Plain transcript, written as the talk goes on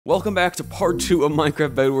Welcome back to part 2 of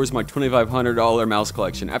Minecraft Bedwars, my $2,500 mouse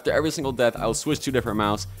collection. After every single death, I'll switch to a different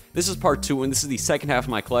mouse. This is part 2, and this is the second half of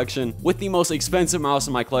my collection, with the most expensive mouse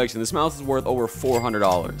in my collection. This mouse is worth over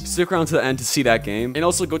 $400. Stick around to the end to see that game, and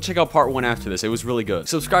also go check out part 1 after this. It was really good.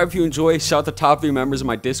 Subscribe if you enjoy. Shout out the top 3 members of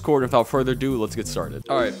my Discord. Without further ado, let's get started.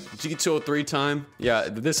 Alright, G203 time. Yeah,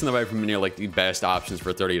 this and the Viper Mini are like the best options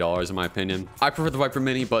for $30 in my opinion. I prefer the Viper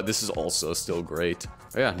Mini, but this is also still great.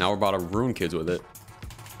 Oh yeah, now we're about to ruin kids with it.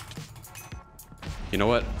 You know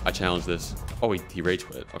what? I challenge this. Oh, he rage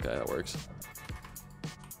quit. Okay, that works.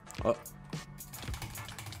 Oh.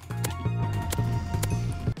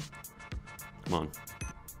 Come on.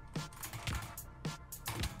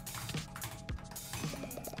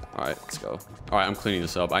 Alright, let's go. Alright, I'm cleaning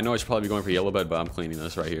this up. I know I should probably be going for yellow bed, but I'm cleaning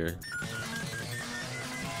this right here.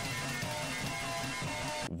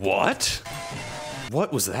 What?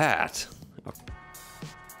 What was that?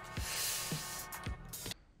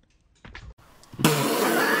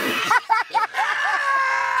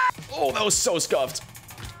 Oh, that was so scuffed.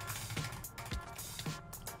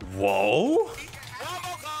 Whoa.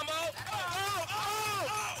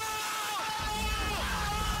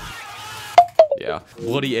 Yeah,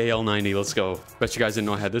 bloody AL90, let's go. Bet you guys didn't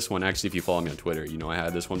know I had this one. Actually, if you follow me on Twitter, you know I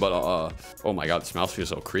had this one. But, oh my god, this mouse feels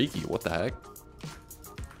so creaky. What the heck?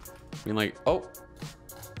 I mean, like, oh.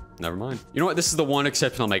 Never mind. You know what? This is the one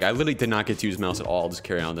exception I'll make. I literally did not get to use mouse at all. Just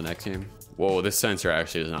carry on the next game. Whoa, this sensor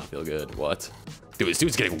actually does not feel good. What? Dude, this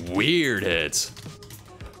dude's getting weird hits.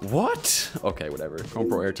 What? Okay, whatever. Chrome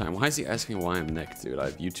Pro Airtime. Why is he asking why I'm Nick, dude? I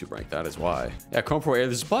have YouTube ranked. That is why. Yeah, Chrome Pro Air.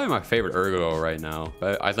 This is probably my favorite Ergo right now.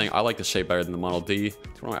 But I think I like the shape better than the Model D.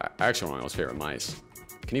 It's actually one of my most favorite mice.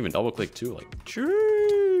 Can even double click too. Like,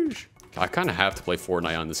 sheesh. I kind of have to play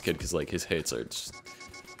Fortnite on this kid because like his hits are just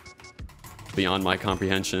beyond my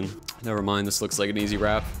comprehension. Never mind. This looks like an easy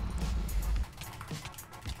wrap.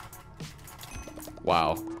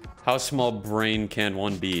 Wow. How small brain can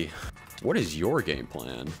one be? What is your game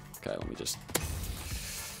plan? Okay, let me just...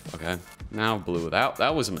 Okay, now blue.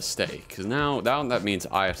 That was a mistake, because now that means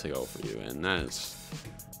I have to go for you, and that is...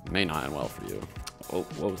 may not end well for you. Oh,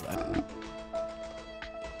 what was that?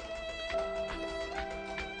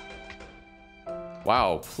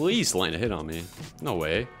 Wow, please land a hit on me. No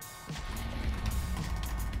way.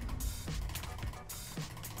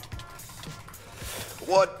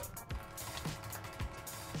 What?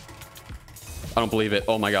 I don't believe it.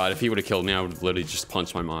 Oh my god, if he would have killed me, I would literally just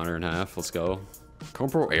punch my monitor in half. Let's go. Chrome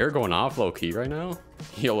Pro Air going off low key right now.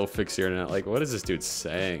 Yellow fix here now. Like, what is this dude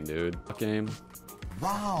saying, dude? Game.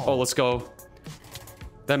 Wow. Oh, let's go.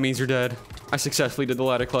 That means you're dead. I successfully did the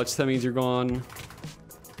ladder clutch. That means you're gone.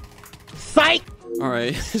 Fight!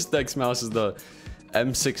 Alright, this next mouse is the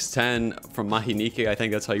M610 from MinuteTech. I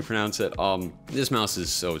think that's how you pronounce it. This mouse is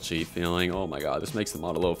so cheap feeling. Oh my god, this makes the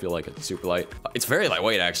Model O feel like it's super light. It's very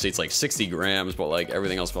lightweight actually. It's like 60 grams, but like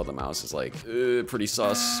everything else about the mouse is like pretty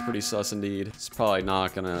sus indeed. It's probably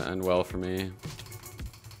not gonna end well for me.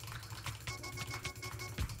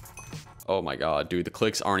 Oh my god, dude, the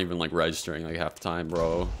clicks aren't even like registering like half the time,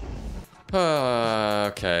 bro.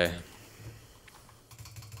 Okay.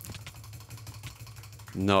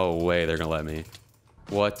 No way they're gonna let me.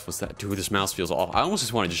 What was that? Dude, this mouse feels awful. I almost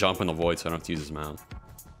just want to jump in the void so I don't have to use this mouse.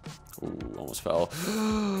 Ooh, almost fell.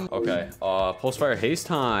 Okay, Pulsefire Haste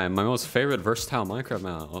time. My most favorite versatile Minecraft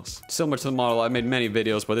mouse. Similar to the model, I've made many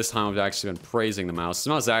videos, but this time I've actually been praising the mouse. This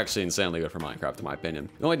mouse is actually insanely good for Minecraft, in my opinion.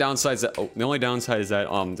 The only downside is that,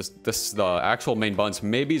 the actual main buttons,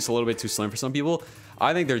 maybe it's a little bit too slim for some people.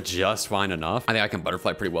 I think they're just fine enough. I think I can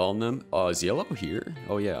butterfly pretty well in them. Is yellow here?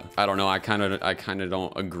 Oh yeah. I don't know. I kind of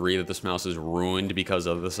don't agree that this mouse is ruined because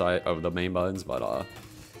of the side of the main buttons, but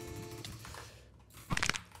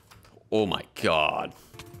oh my god.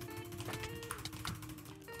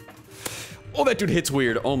 Oh, that dude hits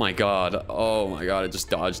weird. Oh my god. Oh my god. I just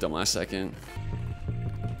dodged him last second.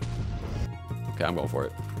 Okay, I'm going for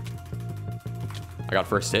it. I got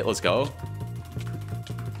first hit. Let's go.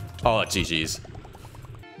 Oh, GG's.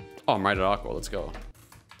 Oh, I'm right at Aqua. Let's go.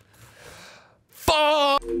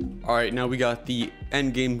 Fuck! Alright, now we got the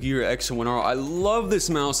endgame gear X1R. I love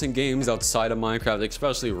this mouse in games outside of Minecraft,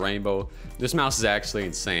 especially Rainbow. This mouse is actually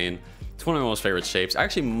insane. It's one of my most favorite shapes.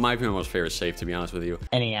 Actually, might be my most favorite shape, to be honest with you.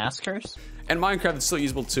 Any askers? And Minecraft is still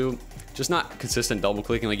usable too. Just not consistent double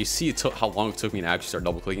clicking. Like, you see how long it took me to actually start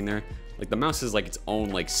double clicking there. Like, the mouse is like its own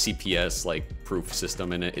like CPS like proof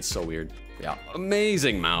system in it. It's so weird. Yeah,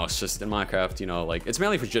 amazing mouse. Just in Minecraft, you know, like it's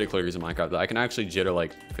mainly for jitter clickers in Minecraft. I can actually jitter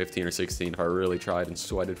like 15 or 16 if I really tried and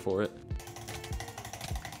sweated for it.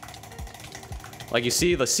 Like, you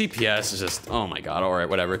see, the CPS is just, oh my god, all right,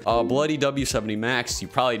 whatever. Bloody W70 Max. You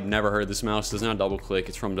probably never heard this mouse. Does not double click.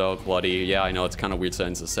 It's from Bloody. Yeah, I know, it's kind of weird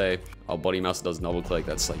sentence to say. Oh, Bloody mouse doesn't double click.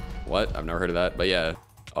 That's like, what? I've never heard of that, but yeah.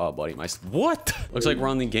 Oh, Bloody mouse. What? Looks like we're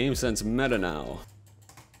on the Game Sense meta now.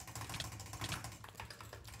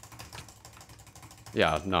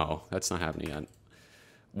 Yeah, no, that's not happening yet.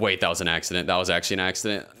 Wait, that was an accident. That was actually an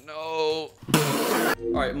accident. No.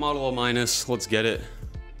 All right, Model O minus. Let's get it.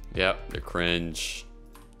 Yep, they're cringe.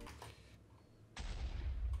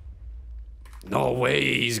 No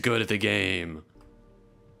way he's good at the game.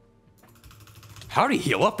 How did he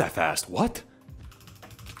heal up that fast? What?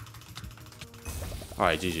 All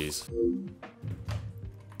right, GG's.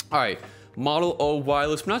 All right, Model O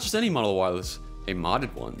wireless, but not just any Model O wireless, a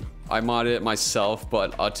modded one. I modded it myself,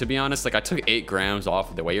 but to be honest, like I took 8 grams off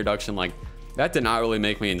of the weight reduction. Like that did not really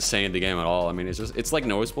make me insane at the game at all. I mean, it's like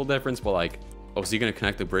noticeable difference, but like, oh, is he gonna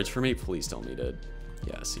connect the bridge for me? Please tell me he did.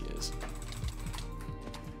 Yes, he is.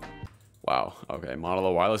 Wow. Okay, Model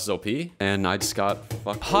O wireless is OP, and I just got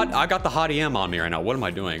I got the Hot EM on me right now. What am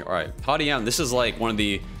I doing? All right, Hot EM. This is like one of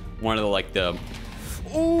the like the.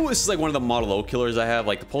 Oh, this is like one of the Model O killers I have.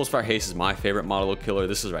 Like the Pulsefire Haste is my favorite Model O killer.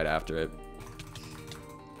 This is right after it.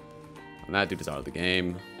 And that dude is out of the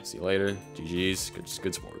game. See you later. GG's.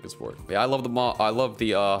 Good sport. Good sport. Yeah, I love the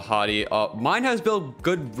Hottie. Mine has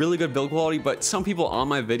really good build quality, but some people on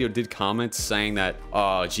my video did comment saying that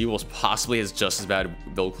G-Wolves possibly has just as bad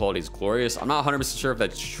build quality as Glorious. I'm not 100% sure if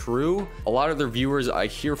that's true. A lot of the reviewers I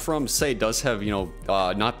hear from say it does have, you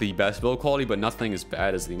know, not the best build quality, but nothing as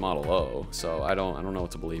bad as the Model O. So I don't know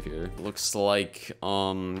what to believe here. Looks like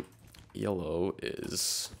Yellow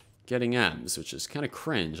is getting M's, which is kind of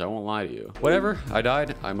cringe, I won't lie to you. Whatever, I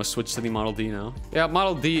died. I must switch to the Model D now. Yeah,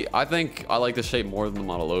 Model D, I think I like the shape more than the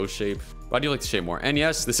Model O shape. But I do like the shape more. And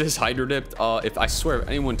yes, this is hydro dipped. If I swear, if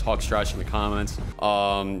anyone talks trash in the comments,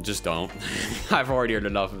 just don't. I've already heard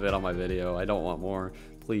enough of it on my video. I don't want more,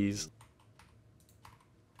 please.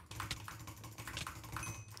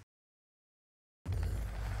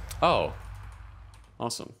 Oh,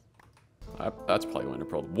 awesome. That's probably Winter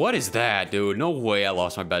Pearl. What is that, dude? No way I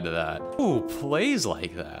lost my bed to that. Who plays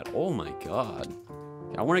like that? Oh my god.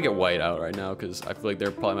 I want to get white out right now because I feel like they're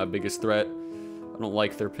probably my biggest threat. I don't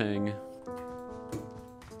like their ping.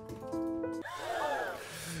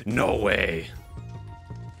 No way.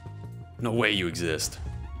 No way you exist.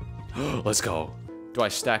 Let's go. Do I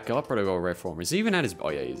stack up or do I go right for him? Is he even at his... Oh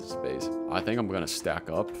yeah, he's at his base. I think I'm gonna stack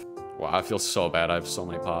up. Wow, I feel so bad. I have so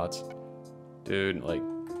many pots. Dude, like...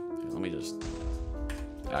 Let me just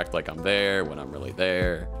act like I'm there when I'm really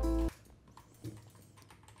there.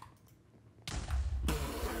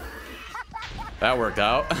 That worked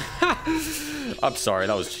out. I'm sorry,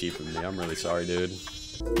 that was cheap of me. I'm really sorry, dude.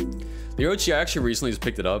 The Orochi, I actually recently just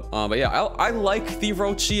picked it up. But yeah, I like the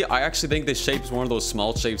Orochi. I actually think this shape is one of those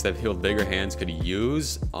small shapes that people with bigger hands could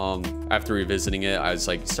use. After revisiting it, I was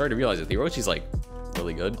like, started to realize that the Orochi's like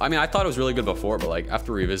really good. I mean, I thought it was really good before, but like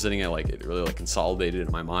after revisiting it, like it really like consolidated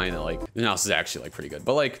in my mind that like the mouse is actually like pretty good.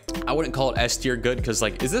 But like I wouldn't call it S tier good because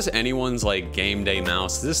like, is this anyone's like game day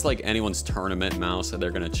mouse? Is this like anyone's tournament mouse that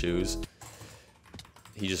they're gonna choose?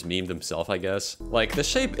 He just memed himself, I guess. Like the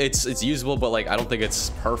shape, it's usable, but like I don't think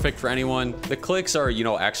it's perfect for anyone. The clicks are, you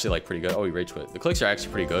know, actually like pretty good. Oh, he rage quit. The clicks are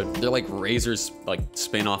actually pretty good. They're like Razer's like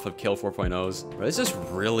spin off of Kill 4.0s. But is this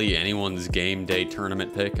really anyone's game day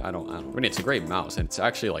tournament pick? I don't. I mean, it's a great mouse, and it's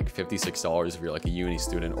actually like $56 if you're like a uni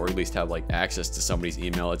student, or at least have like access to somebody's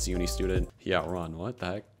email that's a uni student. He outrun. What the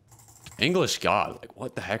heck? English God. Like,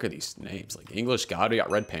 what the heck are these names? Like English God. We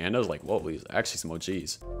got Red Pandas. Like, whoa, these actually some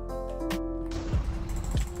OGs.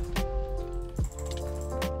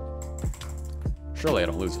 Surely I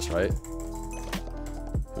don't lose this, right?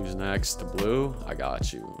 Who's next? Blue? I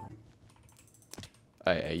got you.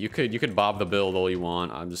 Hey, you could bob the build all you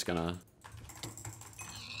want. I'm just gonna...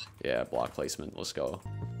 Yeah, block placement. Let's go.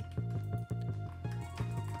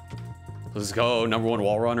 Let's go. #1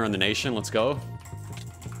 wall runner in the nation. Let's go.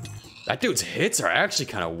 That dude's hits are actually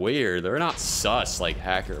kind of weird. They're not sus like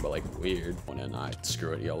hacker, but like weird. One and I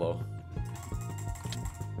screw it, yellow.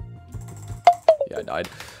 Yeah, I died.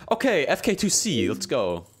 Okay, FK2C, let's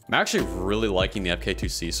go. I'm actually really liking the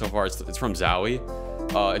FK2C so far. It's from Zowie.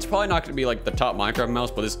 It's probably not gonna be like the top Minecraft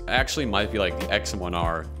mouse, but this actually might be like the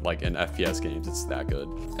XM1R, like in FPS games. It's that good.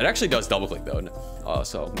 It actually does double click though.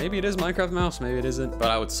 So maybe it is Minecraft mouse, maybe it isn't,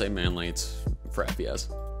 but I would say mainly it's for FPS.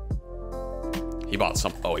 He bought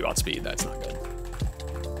some, oh, he bought speed, that's not good.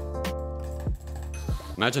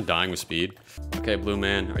 Imagine dying with speed. Okay, blue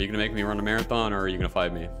man, are you gonna make me run a marathon or are you gonna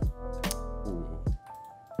fight me?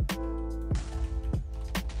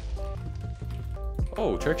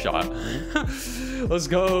 Oh, trick shot. Let's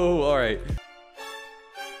go. All right.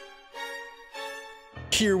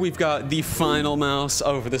 Here we've got the final mouse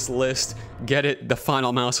over this list. Get it? The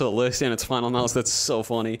final mouse of the list and its final mouse. That's so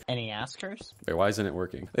funny. Any askers? Wait, why isn't it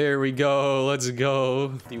working? There we go. Let's go.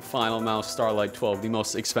 The final mouse, Starlight 12, the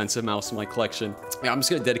most expensive mouse in my collection. Yeah, I'm just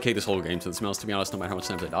gonna dedicate this whole game to this mouse, to be honest, no matter how much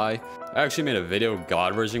times I die. I actually made a video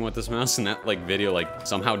god version with this mouse, and that like video like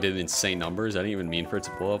somehow did insane numbers. I didn't even mean for it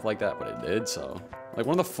to blow up like that, but it did. So like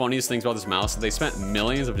one of the funniest things about this mouse is they spent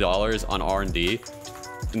millions of dollars on R&D.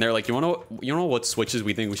 And they're like, you know what switches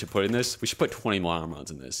we think we should put in this? We should put 20 more arm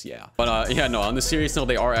rounds in this, yeah. But yeah, no, on the serious note,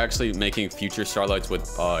 they are actually making future Starlights with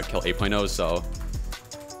Kill 8.0, so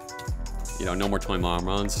you know, no more 20 more arm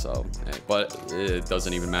rounds. So, hey, but it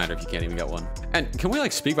doesn't even matter if you can't even get one. And can we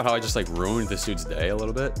like speak about how I just like ruined this dude's day a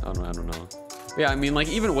little bit? I don't know. Yeah, I mean, like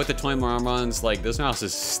even with the 20 more arm rounds, like this mouse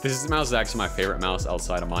is actually my favorite mouse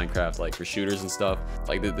outside of Minecraft, like for shooters and stuff.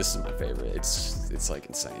 Like this is my favorite. It's like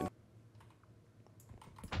insane.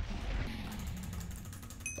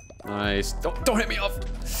 Nice. Don't hit me off.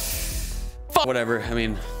 Fuck. Whatever. I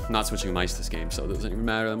mean, I'm not switching mice this game, so it doesn't even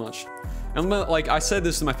matter that much. And like I said,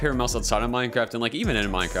 this is my favorite mouse outside of Minecraft, and like even in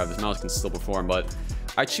Minecraft, this mouse can still perform. But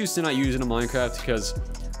I choose to not use it in Minecraft because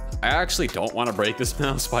I actually don't want to break this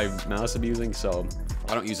mouse by mouse abusing. So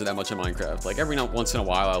I don't use it that much in Minecraft. Like every once in a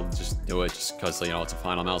while, I'll just do it just because you know it's a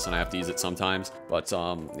final mouse and I have to use it sometimes. But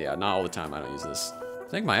yeah, not all the time. I don't use this. I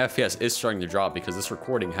think my FPS is starting to drop because this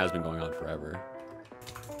recording has been going on forever.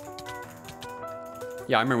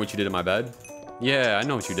 Yeah, I remember what you did in my bed. Yeah, I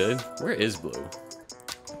know what you did. Where is Blue?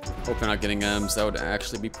 Hope they're not getting M's. That would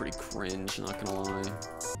actually be pretty cringe, not gonna lie.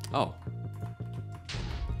 Oh.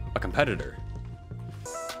 A competitor.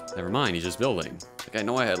 Never mind, he's just building. Like, I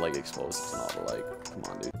know I had, like, explosives and all, but, like, come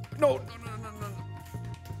on, dude. No.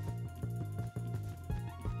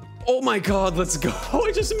 Oh my god, let's go.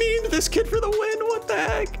 I just memed this kid for the win. What the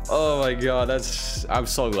heck? Oh my god, I'm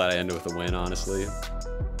so glad I ended with a win, honestly.